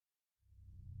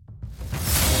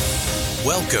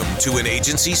Welcome to an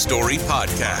Agency Story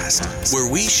podcast,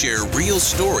 where we share real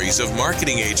stories of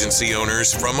marketing agency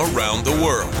owners from around the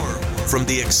world. From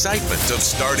the excitement of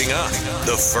starting up,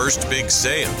 the first big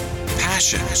sale,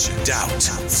 passion, doubt,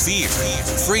 fear,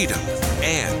 freedom,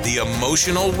 and the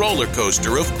emotional roller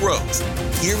coaster of growth.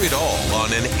 Hear it all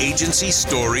on an Agency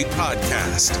Story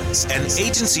podcast. An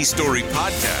Agency Story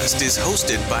podcast is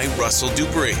hosted by Russell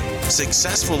Dupree,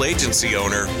 successful agency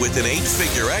owner with an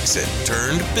 8-figure exit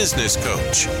turned business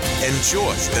coach.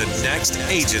 Enjoy the next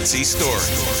Agency Story.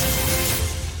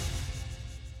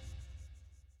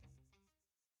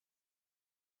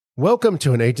 Welcome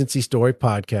to an Agency Story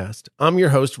podcast. I'm your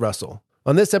host, Russell.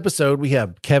 On this episode, we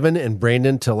have Kevin and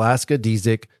Brandon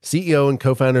Talaska-Dzik, CEO and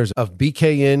co-founders of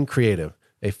BKN Creative,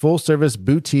 a full-service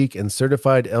boutique and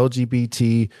certified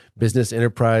LGBT business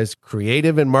enterprise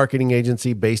creative and marketing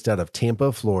agency based out of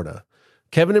Tampa, Florida.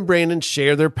 Kevin and Brandon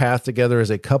share their path together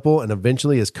as a couple and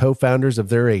eventually as co-founders of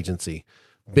their agency.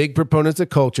 Big proponents of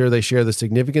culture, they share the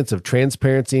significance of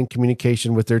transparency and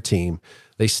communication with their team.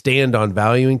 They stand on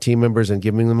valuing team members and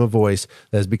giving them a voice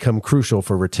that has become crucial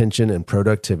for retention and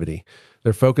productivity.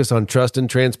 Their focus on trust and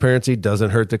transparency doesn't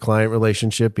hurt the client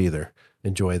relationship either.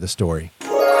 Enjoy the story.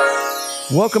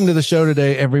 Welcome to the show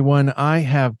today, everyone. I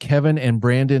have Kevin and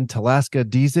Brandon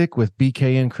Talaska-Dzik with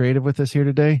BKN Creative with us here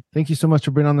today. Thank you so much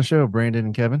for being on the show, Brandon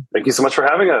and Kevin. Thank you so much for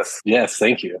having us. Yes,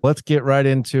 thank you. Let's get right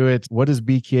into it. What does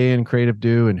BKN Creative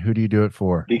do and who do you do it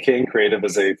for? BKN Creative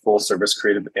is a full-service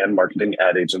creative and marketing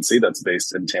ad agency that's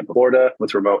based in Tampa, Florida,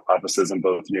 with remote offices in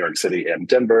both New York City and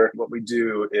Denver. What we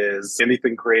do is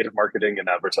anything creative marketing and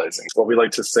advertising. What we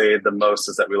like to say the most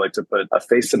is that we like to put a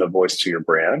face and a voice to your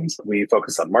brand. We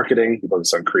focus on marketing, we focus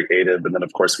on creative, and then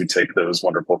of course we take those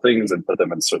wonderful things and put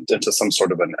them into some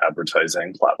sort of an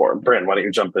advertising platform. Brand, why don't you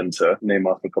jump in to name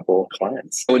off a couple of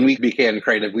clients? When we became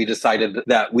Creative, we decided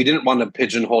that we didn't want to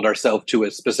pigeonhole ourselves to a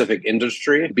specific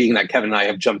industry, being that Kevin and I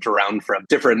have jumped around from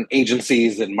different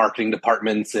agencies and marketing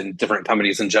departments and different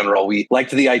companies in general. We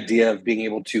liked the idea of being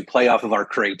able to play off of our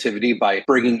creativity by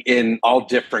bringing in all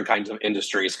different kinds of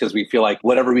industries, because we feel like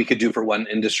whatever we could do for one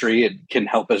industry, it can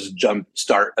help us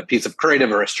jumpstart a piece of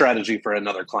creative or a strategy for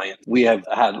another client. We have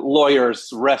had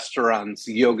lawyers, restaurants,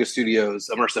 yoga studios,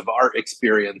 immersive art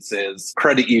experiences,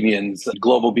 credit unions,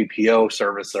 global BPO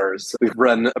servicers. We've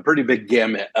run a pretty big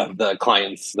gamut of the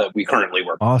clients that we currently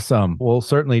work with. Awesome. We'll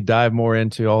certainly dive more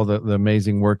into all the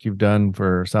amazing work you've done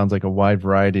for, sounds like, a wide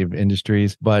variety of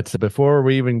industries. But before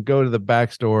we even go to the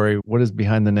backstory, what is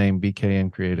behind the name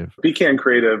BKN Creative? BKN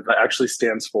Creative actually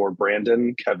stands for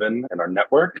Brandon, Kevin, and our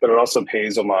network, but it also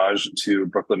pays homage to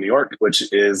Brooklyn, New York,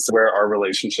 which is where our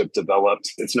relationship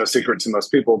developed. It's no secret to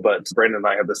most people, but Brandon and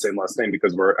I have the same last name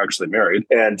because we're actually married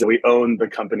and we own the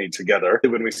company together.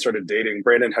 When we started dating,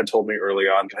 Brandon had told me early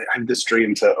on, I have this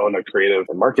dream to own a creative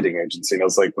and marketing agency. And I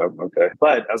was like, well, okay.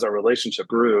 But as our relationship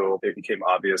grew, it became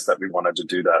obvious that we wanted to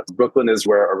do that. Brooklyn is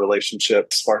where our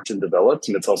relationship sparked and developed.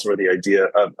 And it's also where the idea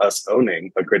of us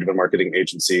owning a creative and marketing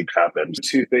agency happened.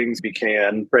 Two things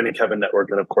began: Brandon, Kevin network.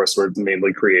 And of course, we're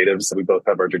mainly creatives. We both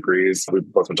have our degrees. We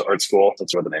both went to art school.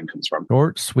 That's where the name comes from.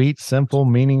 Short, sweet, simple,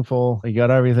 meaningful. You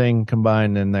got everything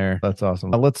combined in there. That's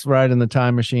awesome. Let's ride in the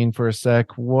time machine for a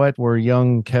sec. What were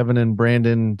young Kevin and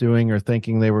Brandon doing or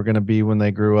thinking they were going to be when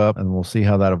they grew up? And we'll see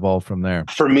how that evolved from there.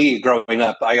 For me, growing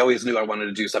up, I always knew I wanted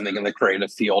to do something in the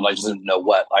creative field. I just didn't know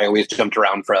what. I always jumped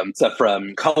around from stuff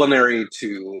from culinary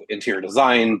to interior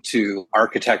design to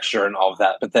architecture and all of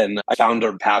that. But then I found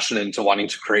a passion into wanting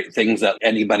to create things that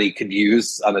anybody could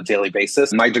use on a daily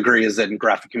basis. My degree is in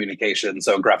graphic communication,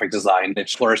 so graphic design. It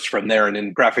flourished from there. And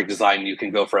in graphic design, you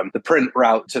can go from the print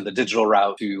route to the digital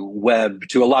route to web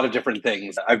to a lot of different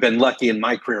things. I've been lucky in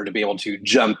my career to be able to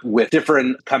jump with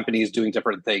different companies doing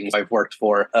different things. I've worked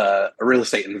for a real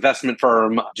estate investment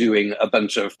firm doing a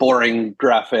bunch of boring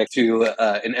graphics to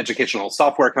an educational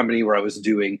software company where I was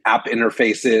doing app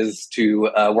interfaces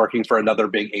to working for another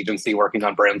big agency working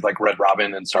on brands like Red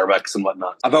Robin and Starbucks and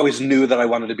whatnot. I've always knew that I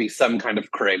wanted to be some kind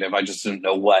of creative. I just didn't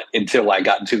know what until I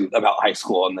got to about high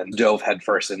school and then dove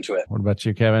headfirst into it. What about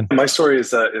you, Kevin? My story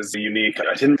is unique.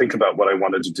 I didn't think about what I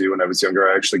wanted to do when I was younger.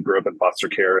 I actually grew up in foster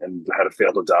care and had a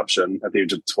failed adoption at the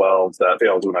age of 12 that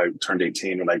failed when I turned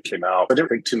 18 when I came out. I didn't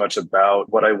think too much about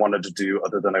what I wanted to do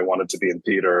other than I wanted to be in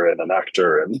theater and an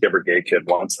actor, and every gay kid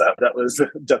wants that. That was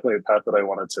definitely a path that I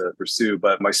wanted to pursue.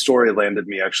 But my story landed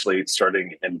me actually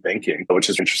starting in banking, which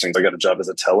is interesting. I got a job as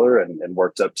a teller and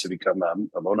worked up to become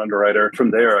a loan underwriter.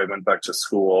 From there, I went back to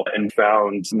school and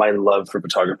found my love for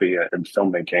photography photography and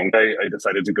filmmaking. I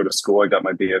decided to go to school. I got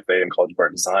my BFA in College of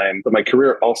Art and Design, but my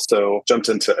career also jumped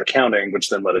into accounting, which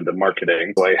then led into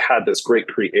marketing. So I had this great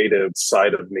creative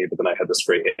side of me, but then I had this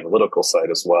great analytical side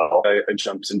as well. I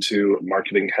jumped into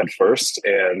marketing headfirst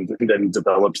and then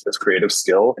developed this creative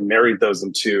skill and married those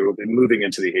into moving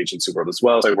into the agency world as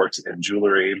well. So I worked in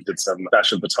jewelry, did some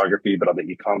fashion photography, but on the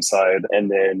e-com side,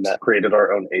 and then created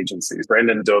our own agencies.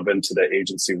 Brandon dove into the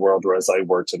agency world, whereas I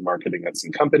worked in marketing at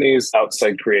some companies,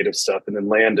 outside creative stuff, and then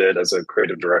landed as a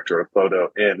creative director of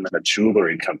photo in a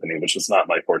jewelry company, which was not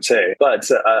my forte. But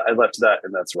I left that,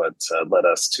 and that's what led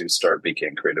us to start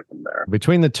BKN Creative from there.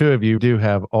 Between the two of you do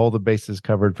have all the bases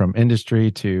covered from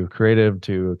industry to creative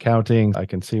to accounting. I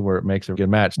can see where it makes a good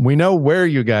match. We know where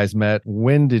you guys met.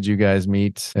 When did you guys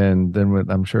meet? And then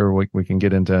I'm sure we can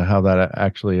get into how that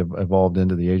actually evolved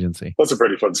into the agency. That's a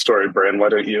pretty fun story, Brian. Why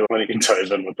don't you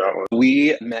dive in with that one?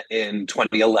 We met in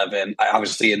 2011,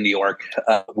 obviously in New York,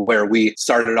 where we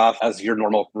started off as your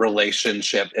normal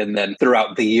relationship. And then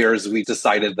throughout the years, we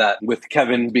decided that with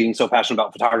Kevin being so passionate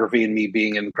about photography and me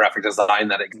being in graphic design,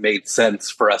 that it made sense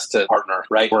for us to partner,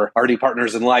 right? We're already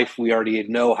partners in life. We already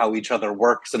know how each other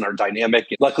works and are dynamic.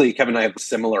 Luckily, Kevin and I have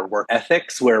similar work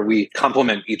ethics where we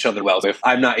complement each other well. So if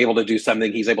I'm not able to do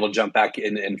something, he's able to jump back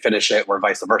in and finish it, or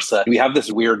vice versa. We have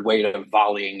this weird way of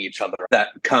volleying each other that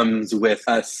comes with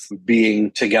us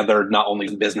being together, not only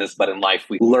in business, but in life.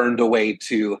 We learned a way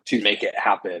to make it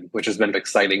happen, which has been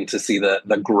exciting to see the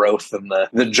growth and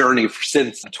the journey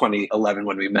since 2011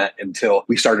 when we met until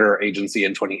we started our agency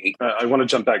in 2018. I want to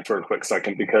jump back for a quick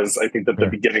second because I think that the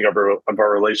beginning of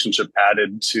our relationship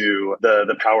added to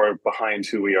the power behind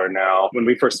who we are now. When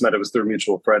we first met, it was through a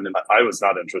mutual friend, and I was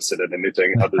not interested in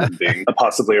anything other than being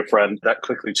possibly a friend. That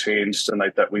quickly changed the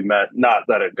night that we met. Not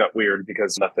that it got weird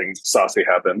because nothing saucy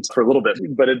happened for a little bit,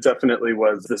 but it definitely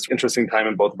was this interesting time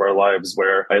in both of our lives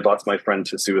where I had lost my friend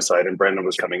to suicide and Brandon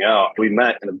was coming out. We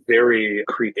met in a very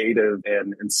creative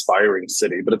and inspiring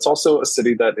city, but it's also a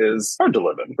city that is hard to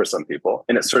live in for some people.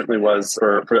 And it certainly was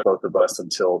for both of us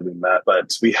until we met.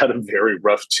 But we had a very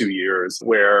rough 2 years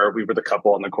where we were the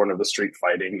couple on the corner of the street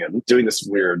fighting and doing this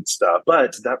weird stuff.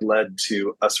 But that led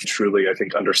to us truly, I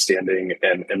think, understanding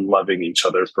and loving each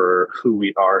other for who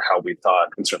we are, how we thought,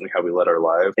 and certainly how we led our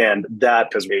lives. And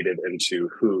that has made it into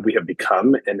who we have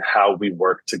become and how we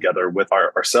work together with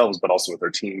ourselves, but also with our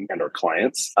team and our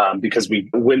clients. Because we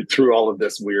went through all of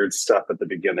this weird stuff at the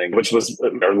beginning, which was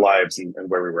our lives and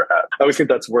where we were at. I always think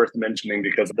that's worth mentioning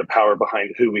because the power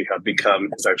behind who we have become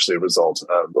is actually a result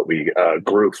of what we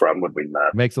grew from when we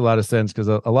met. Makes a lot of sense because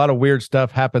a lot of weird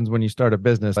stuff happens when you start a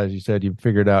business. As you said, you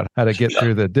figured out how to get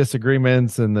through the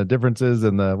disagreements and the differences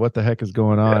and the what the heck is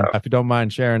going on. If you don't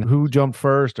mind sharing, who jumped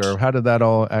first or how did that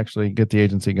all actually get the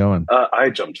agency going? I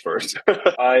jumped first.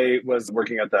 I was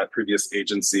working at that previous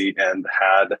agency and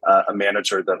had a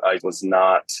manager that I was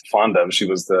not fond of. She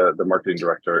was the marketing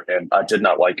director and did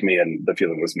not like me, and the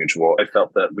feeling was mutual. I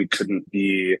felt that we couldn't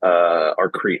be our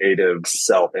creative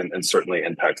self and certainly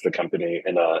impact the company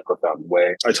in a profound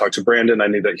way. I talked to Brandon. I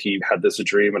knew that he had this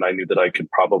dream, and I knew that I could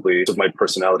probably, with my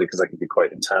personality, because I can be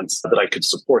quite intense, that I could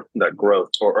support that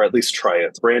growth or at least try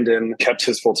it. Brandon kept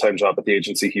his full-time job at the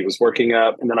agency he was working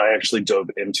at, and then I actually dove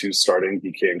into starting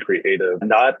BKN Creative,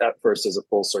 not at first as a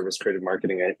full-service creative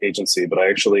marketing agency, but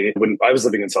when I was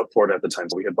living in South Florida at the time,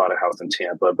 so we had bought a house in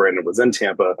Tampa. Brandon was in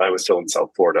Tampa. I was still in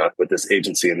South Florida with this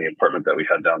agency in the apartment that we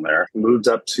had down there. Moved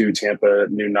up to Tampa,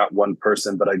 knew not one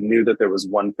person, but I knew that there was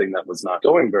one thing that was not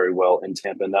going very well in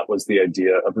Tampa, and that was the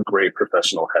idea of great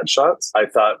professional headshots. I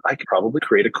thought I could probably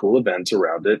create a cool event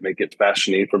around it, make it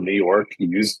fashiony from New York,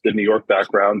 use the New York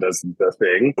background as the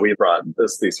thing. We brought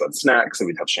these fun snacks, and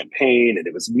we'd have champagne, and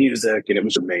it was music, and it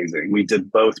was amazing. We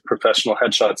did both professional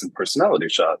headshots and personality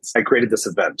shots. I created this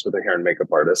event with a hair and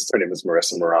makeup artist. Her name is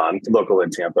Marissa Moran, local in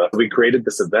Tampa. We created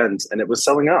this event, and it was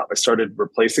selling out. I started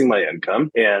replacing my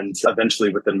income, and eventually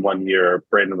within 1 year,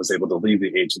 Brandon was able to leave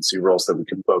the agency role so we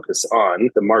could focus on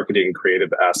the marketing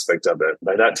creative aspect of it.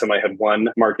 By that time, I had one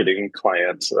marketing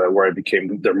client where I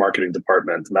became their marketing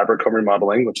department, Maverick Home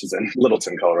Remodeling, which is in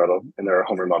Littleton, Colorado, and they're a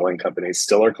home remodeling company,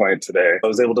 still our client today. I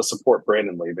was able to support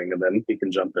Brandon leaving, and then he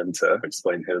can jump in to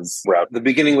explain his route. The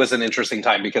beginning was an interesting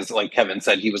time because, like Kevin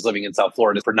said, he was living in South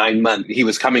Florida for 9 months. He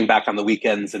was coming back on the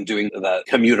weekends and doing the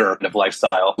commuter of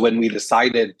lifestyle. When we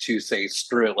decided to say,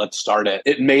 screw it, let's start it,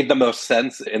 it made the most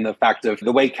sense in the fact of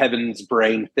the way Kevin's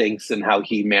brain thinks and how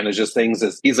he manages things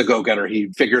is he's a go-getter. He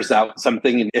figures out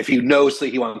something, and if he knows that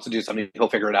he wants to do something, he'll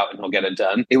figure it out and he'll get it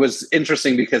done. It was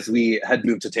interesting because we had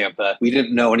moved to Tampa. We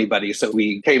didn't know anybody, so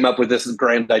we came up with this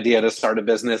grand idea to start a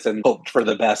business and hoped for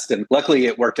the best. And luckily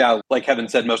it worked out. Like Kevin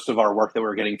said, most of our work that we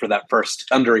were getting for that first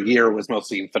under a year was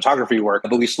mostly photography work,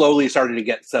 but we slowly started to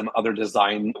get some other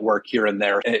design work here and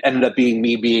there. It ended up being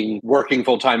me working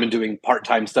full time and doing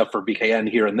part-time stuff for BKN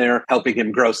here and there, helping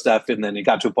him grow stuff. And then it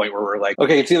got to a point where we're like,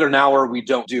 okay, it's either now or we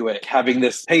don't do it. Having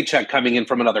this paycheck coming in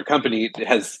from another company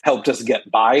has helped us get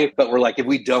by. But we're like, if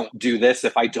we don't do this,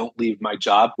 if I don't leave my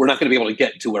job, we're not going to be able to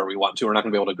get to where we want to. We're not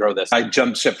going to be able to grow this. I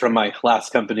jumped ship from my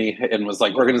last company and was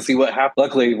like, we're going to see what happens.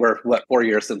 Luckily, we're 4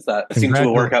 years since that. It seemed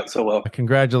to work out so well.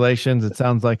 Congratulations. It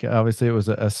sounds like obviously it was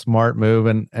a smart move.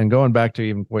 And going back to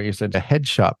even what you said, a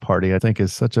headshot party, I think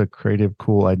is such a creative,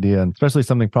 cool idea. And especially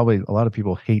something probably a lot of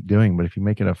people hate doing, but if you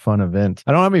make it a fun event.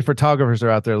 I don't know how many photographers are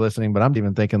out there listening, but I'm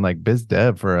even thinking like biz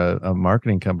dev for a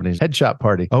marketing company's headshot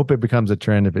party. I hope it becomes a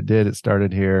trend. If it did, it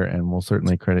started here, and we'll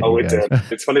certainly credit you guys. It did.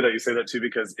 It's funny that you say that too,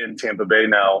 because in Tampa Bay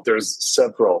now, there's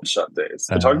several headshot days.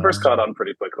 Photographers caught on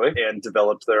pretty quickly and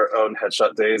developed their own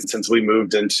headshot days. Since we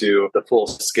moved into the full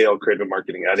scale creative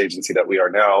marketing ad agency that we are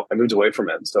now, I moved away from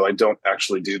it. So I don't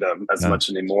actually do them as much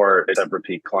anymore except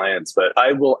repeat clients. But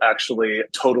I will actually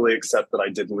totally accept that I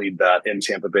did lead that in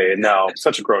Tampa Bay. And now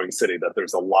such a growing city that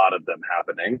there's a lot of them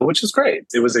happening, which is great.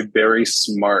 It was a very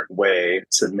smart way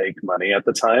to make money at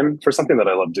the time for something that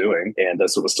I love doing. And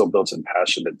as it was still built in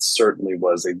passion, it certainly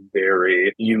was a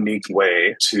very unique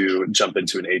way to jump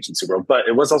into an agency world. But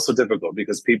it was also difficult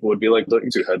because people would be like,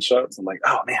 looking to headshots. I'm like,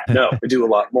 oh man, no, I do a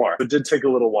lot more. It did take a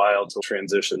little while to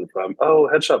transition from, oh,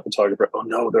 headshot photographer. Oh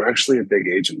no, they're actually a big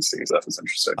agency. So that was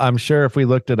interesting. I'm sure if we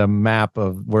looked at a map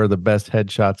of where the best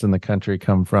headshots in the country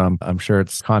come from, I'm sure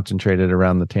it's concentrated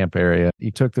around the Tampa area.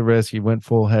 You took the risk, you went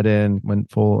full head in, went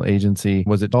full agency.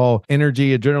 Was it all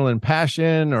energy, adrenaline,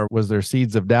 passion, or was there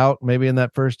seeds of doubt maybe in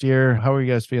that first year? How were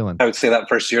you guys feeling? I would say that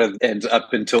first year and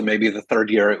up until maybe the third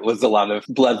year, it was a lot of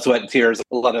blood, sweat, and tears.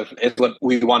 A lot of it's what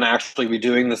we want to actually be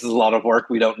doing. This is a lot of work.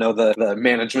 We don't know the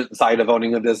management side of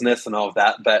owning a business and all of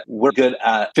that, but we're good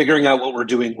at figuring out what we're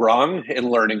doing wrong and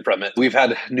learning from it. We've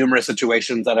had numerous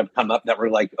situations that have come up that were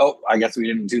like, oh, I guess we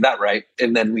didn't do that right.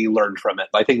 And then we learned from it.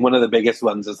 I think one of the biggest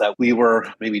ones is that we were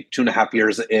maybe 2.5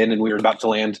 years in and we were about to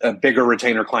land a bigger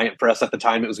retainer client for us at the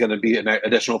time. It was going to be an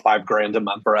additional $5,000 a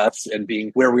month for us, and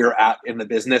being where we were at in the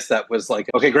business, that was like,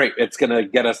 okay, great. It's going to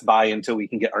get us by until we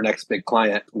can get our next big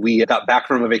client. We got back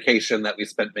from a vacation that we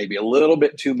spent maybe a little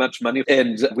bit too much money.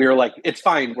 And we were like, it's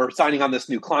fine. We're signing on this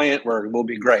new client. We'll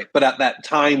be great. But at that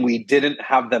time, we didn't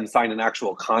have them sign an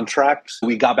actual contract.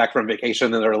 We got back from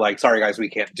vacation and they're like, sorry guys, we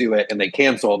can't do it. And they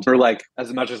canceled. We're like,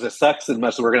 as much as it sucks, as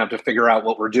much as we're going to have to figure out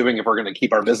what we're doing, if we're going to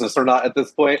keep our business or not at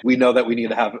this point, we know that we need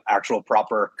to have actual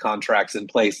proper contracts in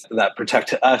place that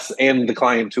protect us and the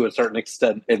client to a certain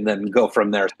extent, and then go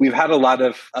from there. We've had a lot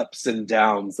of ups and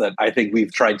downs that I think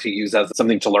we've tried to use as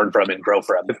something to learn from and grow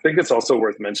from. I think it's also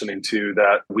worth mentioning too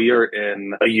that we are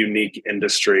in a unique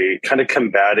industry, kind of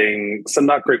combating some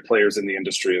not great players in the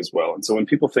industry as well. And so when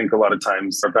people think a lot of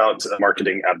times about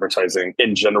marketing, advertising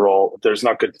in general, there's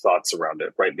not good thoughts around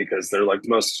it, right? Because they're like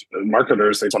most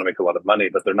marketers, they want to make a lot of money,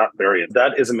 but they're not very.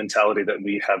 That is a mentality that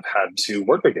we have had to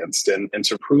work against and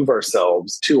to prove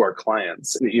ourselves to our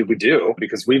clients. We do,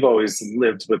 because we've always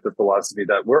lived with the philosophy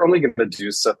that we're only going to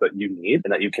do stuff that you need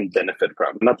and that you can benefit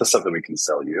from, not the stuff that we can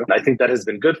sell you. And I think that has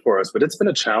been good for us, but it's been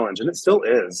a challenge, and it still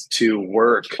is, to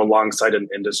work alongside an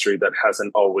industry that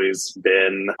hasn't always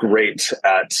been great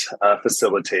at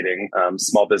facilitating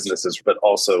small businesses, but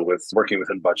also with working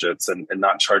within budgets and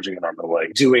not charging an arm and a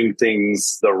leg, doing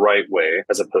things the right way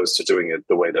as opposed to doing it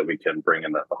the way that we can bring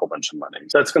in a whole bunch of money.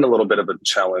 So that's been a little bit of a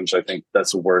challenge. I think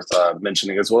that's worth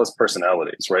mentioning, as well as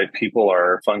personalities, right? People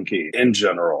are funky in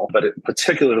general, but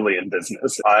particularly in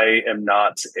business. I am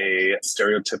not a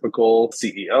stereotypical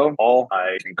CEO.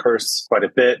 I can curse quite a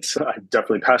bit. I'm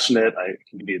definitely passionate. I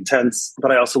can be intense,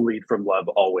 but I also lead from love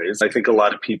always. I think a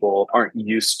lot of people aren't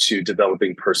used to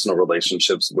developing personal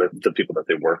relationships with the people that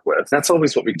they work with. That's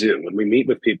always what we do. When we meet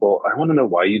with people, I want to know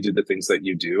why you do the things that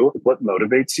you do, what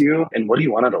motivates you, and what do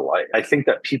you want out of life? I think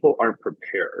that people aren't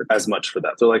prepared as much for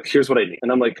that. They're like, here's what I need.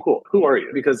 And I'm like, cool, who are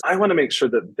you? Because I want to make sure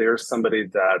that there's somebody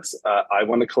that I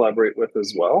want to collaborate with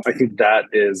as well. I think that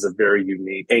is a very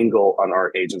unique angle on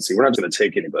our agency. We're not going to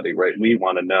take anybody, right? We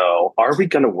want to know, are we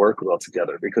going to work well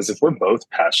together? Because if we're both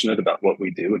passionate about what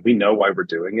we do and we know why we're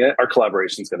doing it, our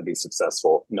collaboration is going to be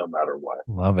successful no matter what.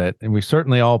 Love it. And we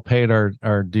certainly all paid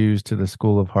our dues to the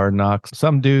School of Hard Knocks.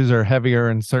 Some dues are heavier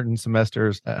in certain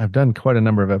semesters. I've done quite a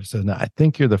number of episodes now. I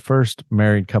think you're the first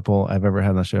married couple I've ever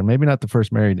had on the show. Maybe not the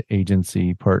first married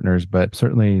agency partners, but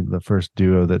certainly the first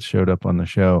duo that showed up on the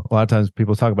show. A lot of times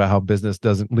people talk about how business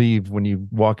doesn't leave when you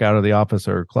walk out of the office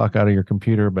or clock out of your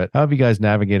computer, but how have you guys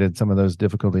navigated some of those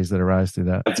difficulties that arise through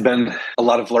that? It's been a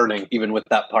lot of learning even with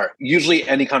that part. Usually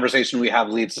any conversation we have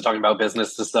leads to talking about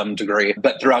business to some degree,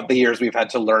 but throughout the years, we've had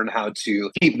to learn how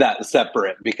to keep that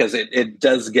separate because it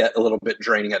does get a little bit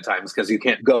draining at times because you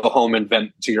can't go home and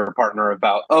vent to your partner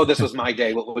about, oh, this was my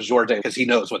day. What was your day? Because he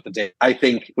knows what the day. I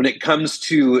think when it comes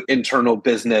to internal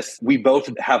business, we both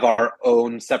have our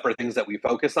own separate things that we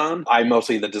focus on. I'm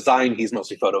mostly the design. He's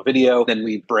mostly photo video. Then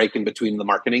we break in between the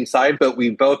marketing side, but we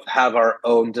both have our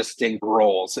own distinct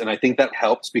roles. And I think that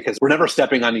helps because we're never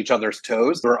stepping on each other's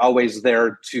toes. We're always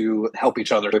there to help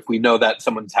each other. If we know that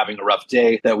someone's having a rough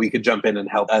day, that we could jump in and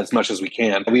help as much as we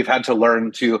can. We've had to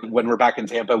learn to, when we're back in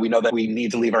Tampa, we know that we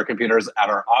need to leave our computers at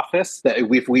our office, that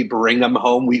if we bring them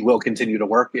home, we will continue to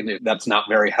work. And that's not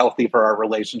very healthy for our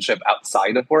relationship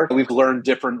outside of work. We've learned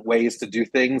different ways to do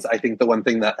things. I think the one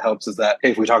thing that helps is that,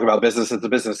 hey, if we talk about business, it's a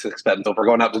business expense. So if we're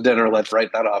going out to dinner, let's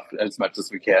write that off as much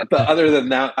as we can. But other than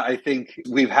that, I think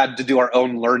we've had to do our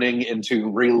own learning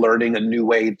into relearning a new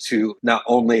way to not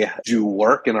only do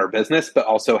work in our business, but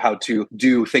also how to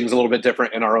do things a little bit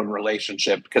different in our own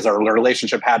relationship because our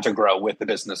relationship had to grow with the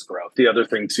business growth. The other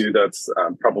thing too that's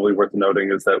probably worth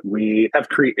noting is that we have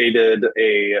created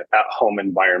a at-home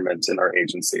environment in our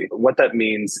agency. What that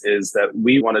means is that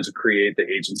we wanted to create the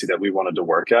agency that we wanted to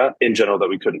work at in general that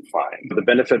we couldn't find. The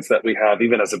benefits that we have,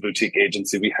 even as a boutique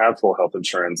agency, we have full health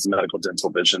insurance, medical, dental,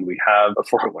 vision. We have a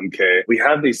 401k. We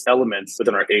have these elements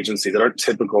within our agency that aren't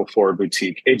typical for a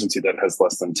boutique agency that has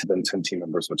less than 10 team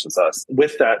members, which is us.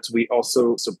 With that, we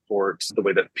also support the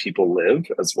way that people live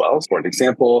as well. For an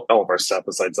example, all of our staff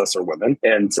besides us are women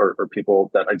and are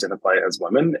people that identify as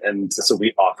women. And so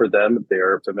we offer them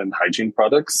their feminine hygiene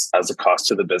products as a cost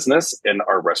to the business in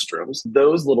our restrooms.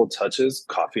 Those little touches,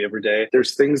 coffee every day,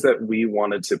 there's things that we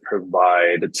wanted to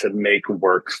provide to make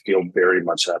work feel very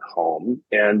much at home.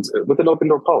 And with an open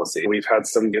door policy, we've had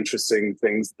some interesting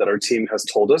things that our team has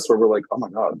told us where we're like, oh my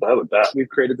God, that we've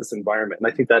created this environment.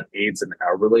 And I think that aids in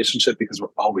our relationship because we're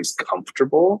always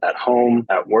comfortable at home,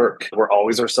 at work. We're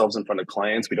always ourselves in front of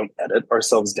clients. We don't edit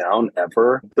ourselves down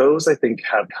ever. Those, I think,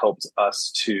 have helped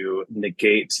us to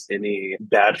negate any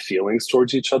bad feelings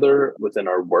towards each other within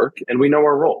our work. And we know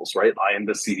our roles, right? I am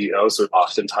the CEO, so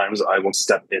oftentimes I will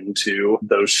step into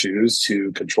those shoes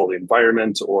to control the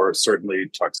environment or certainly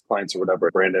talk to clients or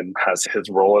whatever. Brandon has his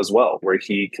role as well, where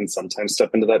he can sometimes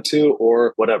step into that too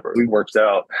or whatever. We worked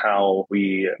out how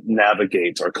we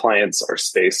navigate our clients, our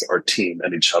space, our team,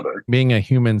 and each other. Being a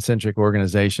human-centric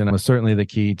organization was certainly the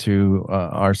key to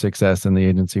our success in the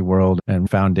agency world and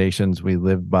foundations we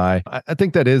live by. I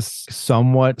think that is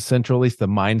somewhat central, at least the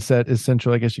mindset is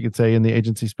central, I guess you could say, in the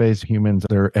agency space. Humans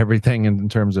are everything in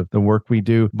terms of the work we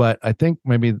do. But I think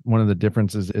maybe one of the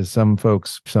differences is some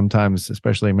folks sometimes,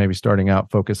 especially maybe starting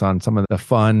out, focus on some of the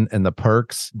fun and the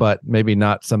perks, but maybe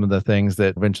not some of the things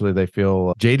that eventually they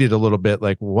feel jaded a little bit,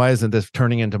 like, why isn't this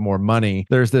turning into more money?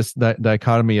 There's this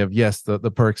dichotomy of, yes, the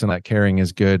perks and that caring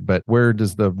is good, but where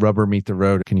does the rubber meet the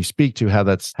road? Can you speak to how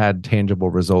that's had tangible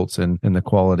results in the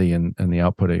quality and the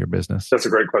output of your business? That's a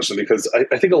great question because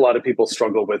I think a lot of people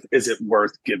struggle with, is it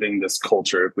worth giving this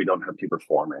culture if we don't have people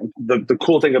performing? The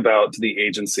cool thing about the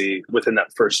agency within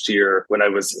that first year, when I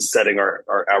was setting our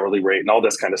hourly rate and all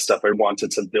this kind of stuff, I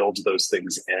wanted to build those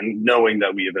things in, knowing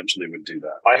that we eventually would do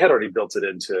that. I had already built it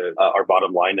into our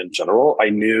bottom line in general. I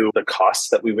knew the costs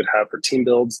that we would have for team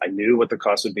builds. I knew what the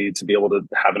cost would be to be able to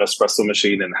have an espresso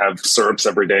machine and have syrups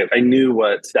every day. I knew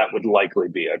what that would likely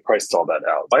be. I priced all that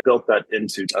out. I built that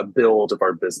into a build of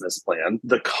our business plan.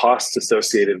 The cost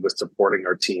associated with supporting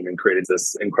our team and creating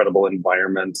this incredible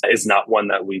environment is not one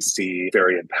that we see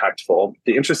very impactful.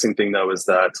 The interesting thing, though, is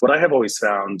that what I have always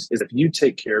found is if you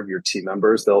take care of your team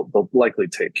members, they'll likely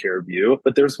take care of you.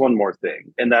 But there's one more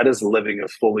thing, and that is living a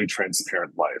fully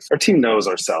transparent life. Our team knows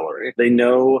our salary. They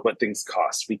know what things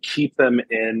cost. We keep them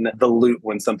in the loop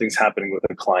when something's happening with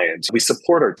a client. We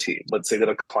support our team. Let's say that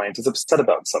a client is upset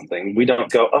about something. We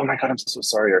don't go, oh my God, I'm so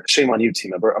sorry, or shame on you,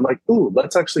 team member. I'm like, ooh,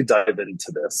 let's actually dive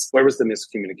into this. Where was the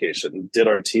miscommunication? Did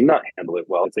our team not handle it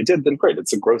well? If they did, then great.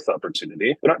 It's a growth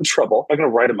opportunity. They're not in trouble. I'm going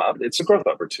to write them up. It's a growth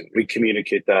opportunity. We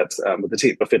communicate that with the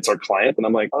team. If it's our client, then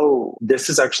I'm like, oh, this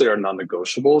is actually our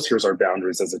non-negotiables. Here's our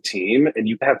boundaries as a team. And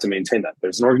you have to maintain that.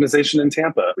 There's an organization in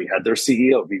Tampa. We had their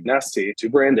CEO, be nasty to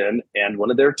Brandon and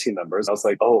one of their team members. I was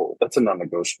like, oh, that's a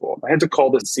non-negotiable. I had to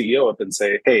call the CEO up and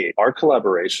say, hey, our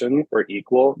collaboration, we're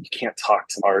equal. You can't talk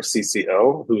to our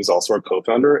CCO, who is also our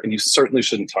co-founder, and you certainly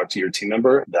shouldn't talk to your team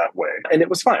member that way. And it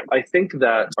was fine. I think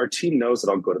that our team knows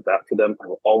that I'll go to bat for them. I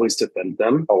will always defend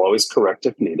them. I'll always correct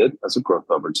if needed as a growth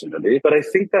opportunity. But I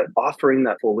think that offering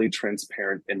that fully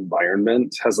transparent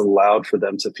environment has allowed for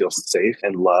them to feel safe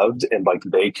and loved and like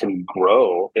they can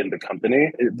grow in the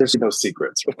company. There's no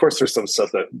secrets. Of course, there's some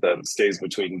stuff that stays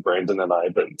between Brandon and I,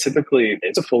 but typically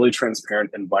it's a fully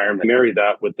transparent environment. Marry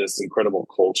that with this incredible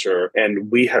culture,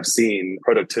 and we have seen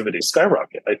productivity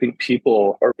skyrocket. I think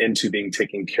people are into being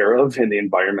taken care of in the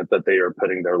environment that they are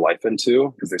putting their life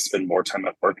into because they spend more time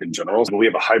at work in general. So we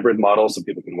have a hybrid model so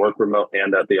people can work remote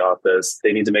and at the office.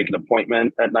 They need to make an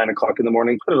appointment at 9 o'clock in the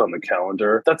morning, put it on the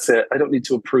calendar. That's it. I don't need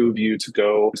to approve you to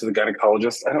go to the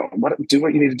gynecologist. Do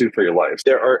what you need to do for your life.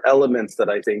 There are elements that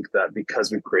I think that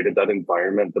because we've created that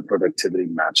environment, the productivity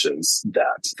matches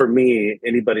that. For me,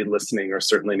 anybody listening, or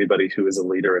certainly anybody who is a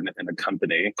leader in a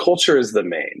company, culture is the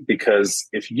main, because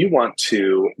if you want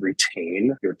to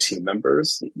retain your team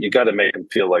members, you got to make them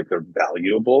feel like they're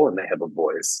valuable and they have a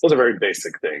voice. Those are very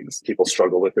basic things. People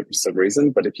struggle with it for some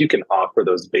reason, but if you can offer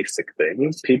those basic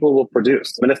things, people will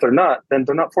produce. And if they're not, then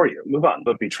they're not for you. Move on,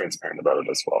 but be transparent about it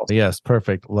as well. Yes,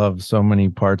 perfect. Love so many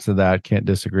parts of that. Can't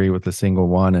disagree with a single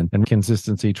one. And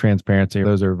consistency, transparency,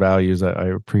 those are values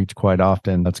I preach quite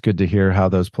often. That's good to hear how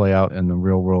those play out in the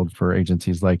real world for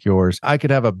agencies like yours. I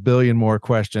could have a billion more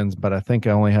questions, but I think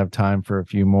I only have time for a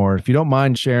few more. If you don't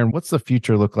mind sharing, what's the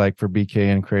future look like for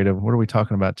BKN Creative? What are we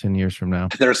talking about 10 years from now?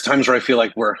 There's times where I feel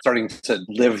like we're starting to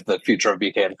live the future of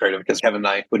BKN Creative, because Kevin and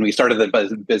I, when we started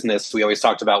the business, we always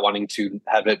talked about wanting to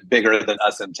have it bigger than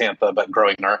us in Tampa, but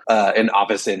growing our an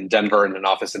office in Denver and an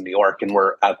office in New York. And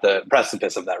we're at the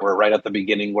precipice of that. We're right at the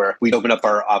beginning where we open up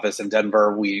our office in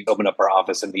Denver, we open up our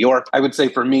office in New York. I would say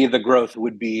for me, the growth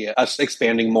would be us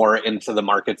expanding more into the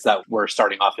markets that we're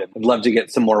starting off in. I'd love to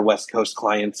get some more West Coast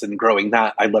clients and growing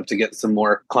that. I'd love to get some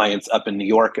more clients up in New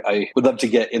York. I would love to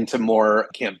get into more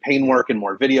campaign work and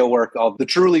more video work, all the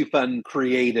truly fun,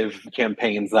 creative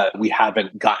campaigns that we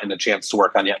haven't gotten a chance to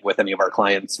work on yet with any of our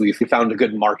clients. We've found a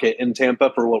good market in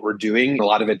Tampa for what we're doing. A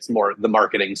lot of it's more the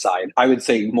marketing side. I would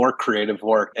say more creative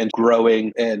work and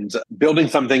growing and building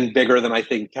something bigger than I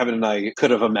think Kevin and I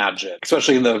could have imagined,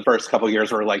 especially in the first couple of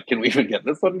years. We're like, can we even get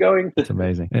this one going? It's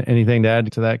amazing. Anything to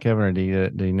add to that, Kevin, or do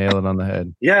you nail it on the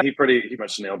head? Yeah, he pretty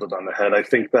much nailed it on the head. I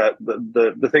think that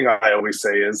the thing I always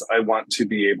say is I want to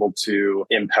be able to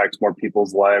impact more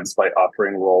people's lives by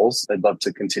offering roles. I'd love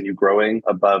to continue growing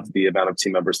above the amount of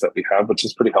team members that we have, which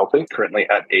is pretty healthy, currently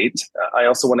at 8. I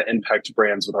also want to impact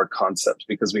brands with our concept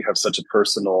because we have such a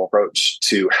personal approach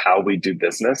to how we do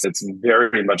business. It's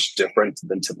very much different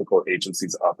than typical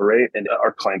agencies operate. And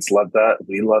our clients love that.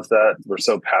 We love that. We're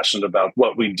so passionate about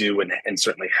what we do and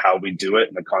certainly how we do it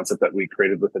and the concept that we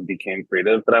created within BKN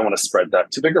Creative. But I want to spread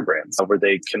that to bigger brands where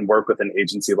they can work with an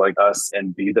agency like us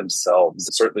and be themselves.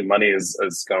 Certainly money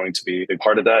is going to be a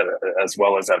part of that, as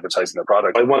well as advertising their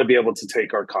product. I want to be able to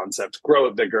take our concept, grow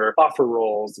it bigger, offer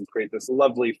roles, and create this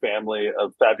lovely family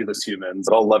of fabulous humans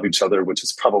that all love each other, which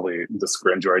is probably this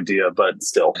grandeur idea, but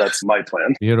still, that's my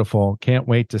plan. Beautiful. Can't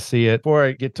wait to see it. Before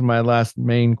I get to my last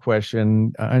main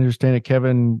question, I understand it,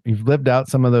 Kevin, you've lived out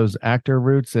some of those actor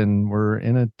roots and were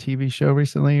in a TV show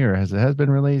recently, or has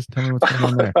been released? Tell me what's going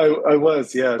on there. I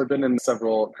was, yeah. I've been in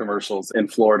several commercials in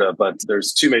Florida, but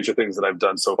there's 2 major things that I've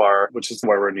done so far, which is why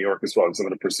we're in New York as well, because I'm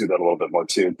going to pursue that a little bit more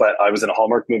too. But I was in a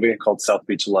Hallmark movie called South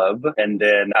Beach Love. And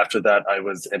then after that, I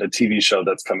was in a TV show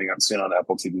that's coming out soon on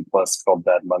Apple TV Plus called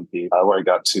Bad Monkey, where I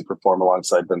got to perform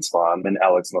alongside Vince Vaughn and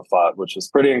Alex Moffat, which was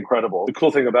pretty incredible. The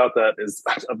cool thing about that is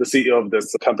I'm the CEO of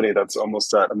this company that's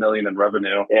almost at $1 million in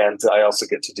revenue. And I also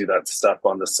get to do that stuff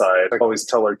on the side. I always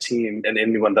tell our team and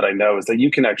anyone that I know is that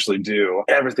you can actually do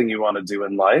everything you want to do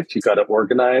in life. You've got to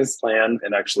organize, plan,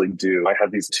 and actually do. I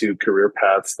have these 2 career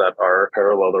paths that are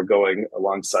parallel. They're going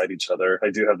alongside each other. I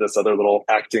do have this other little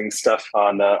acting stuff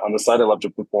on the side. I love to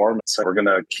perform. So we're going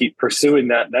to keep pursuing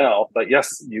that now. But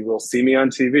yes, you will see me on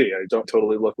TV. I don't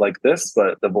totally look like this,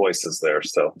 but the voice is there.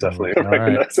 So definitely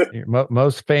recognize it.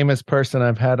 Most famous person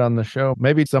I've had on the show.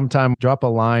 Maybe sometime drop a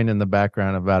line in the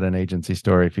background about an agency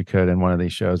story if you could in one of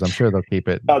these shows. I'm sure they'll keep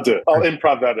it. I'll do it. I'll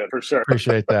improv that in for sure.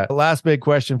 Appreciate that. Last big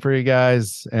question for you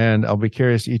guys, and I'll be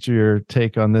curious each of your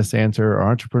take on this answer. Are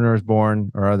entrepreneurs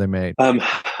born or are they made?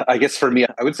 I guess for me,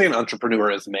 I would say an entrepreneur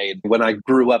is made. When I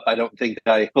grew up, I don't think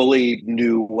I fully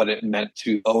knew what it meant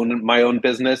to own my own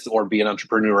business or be an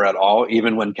entrepreneur at all.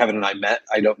 Even when Kevin and I met,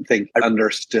 I don't think I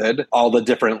understood all the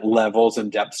different levels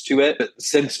and depths to it. But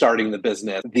since starting the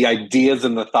business, the ideas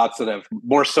and the thoughts that have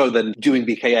more so than doing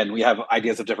BKN, we have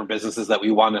ideas of different businesses that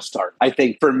we want to start. I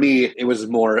think for me, it was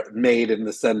more made in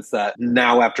the sense that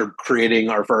now after creating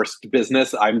our first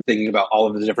business, I'm thinking about all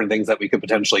of the different things that we could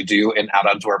potentially do and add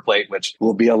onto our plate, which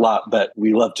will be a lot, but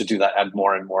we love to do that, add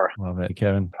more and more. Love it.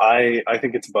 Kevin? I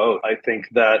think it's both. I think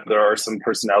that there are some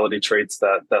personality traits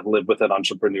that live within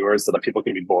entrepreneurs that people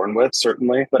can be born with,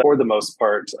 certainly. But for the most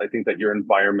part, I think that your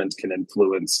environment can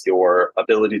influence your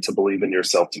ability to believe in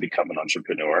yourself to become an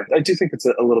entrepreneur. I do think it's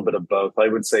a little bit of both. I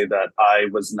would say that I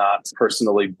was not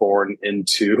personally born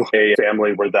into a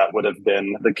family where that would have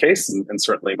been the case. And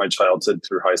certainly my childhood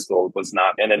through high school was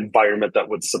not an environment that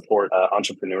would support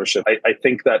entrepreneurship. I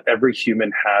think that every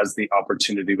human has the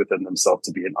opportunity within themselves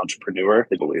to be an entrepreneur.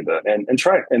 They believe it and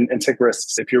try and take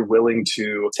risks. If you're willing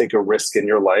to take a risk in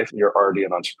your life, you're already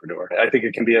an entrepreneur. I think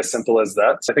it can be as simple as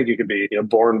that. I think you could be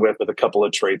born with a couple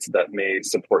of traits that may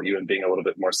support you in being a little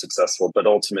bit more successful. But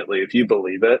ultimately, if you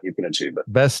believe it, you can achieve it.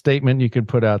 Best statement you could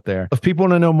put out there. If people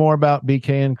want to know more about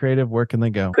BKN Creative, where can they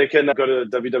go? They can go to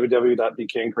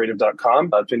www.bkncreative.com.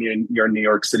 If you're in New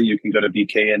York City, you can go to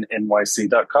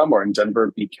bknnyc.com, or in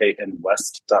Denver,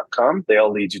 bknwest.com. They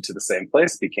all lead you to the same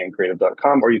place,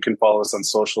 bkncreative.com, or you can follow us on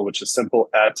social, which is simple,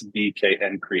 at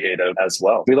BKN Creative as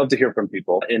well. We love to hear from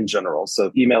people in general.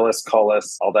 So email us, call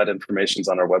us, all that information's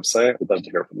on our website. We'd love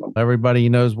to hear from them. Everybody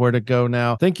knows where to go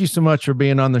now. Thank you so much for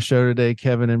being on the show today,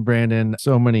 Kevin and Brandon.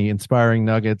 So many inspiring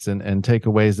nuggets and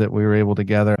takeaways that we were able to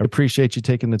gather. I appreciate you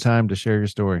taking the time to share your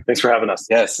story. Thanks for having us.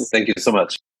 Yes, thank you so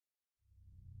much.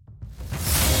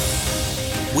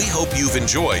 We hope you've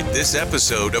enjoyed this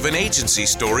episode of an Agency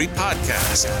Story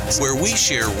podcast, where we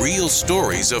share real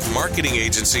stories of marketing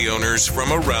agency owners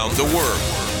from around the world.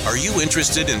 Are you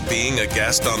interested in being a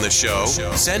guest on the show?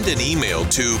 Send an email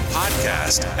to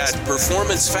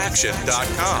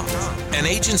podcast@performancefaction.com. An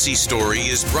Agency Story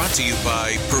is brought to you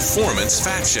by Performance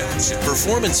Faction.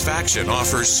 Performance Faction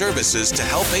offers services to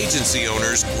help agency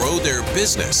owners grow their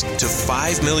business to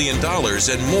 $5 million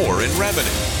and more in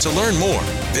revenue. To learn more,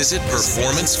 visit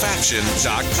performancefaction.com.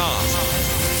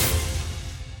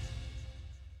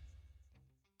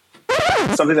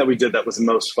 Something that we did that was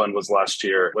most fun was last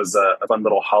year was a fun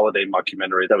little holiday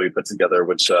mockumentary that we put together,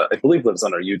 which I believe lives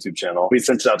on our YouTube channel. We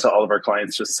sent it out to all of our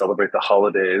clients just to celebrate the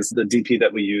holidays. The DP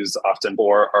that we use often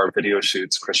for our video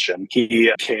shoots, Christian,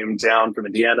 he came down from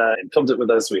Indiana and filmed it with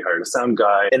us. We hired a sound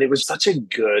guy, and it was such a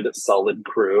good, solid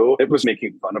crew. It was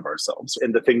making fun of ourselves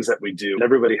and the things that we do.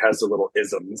 Everybody has their little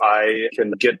isms. I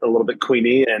can get a little bit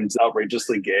queenie and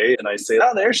outrageously gay, and I say,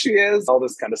 oh, there she is, all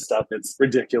this kind of stuff. It's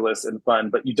ridiculous and fun,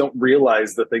 but you don't realize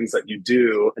the things that you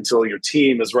do until your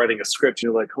team is writing a script.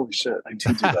 You're like, holy shit, I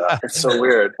do that. It's so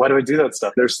weird. Why do I do that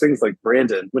stuff? There's things like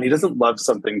Brandon, when he doesn't love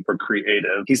something for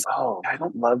creative, he's, oh, I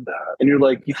don't love that. And you're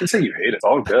like, you can say you hate it. It's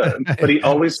all good. But he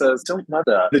always says, don't love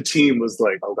that. The team was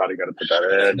like, oh God, I got to put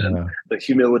that in. Yeah. And the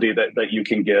humility that you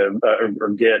can give or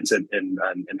get and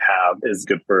have is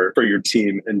good for your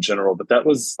team in general. But that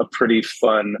was a pretty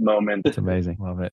fun moment. It's amazing. Love it.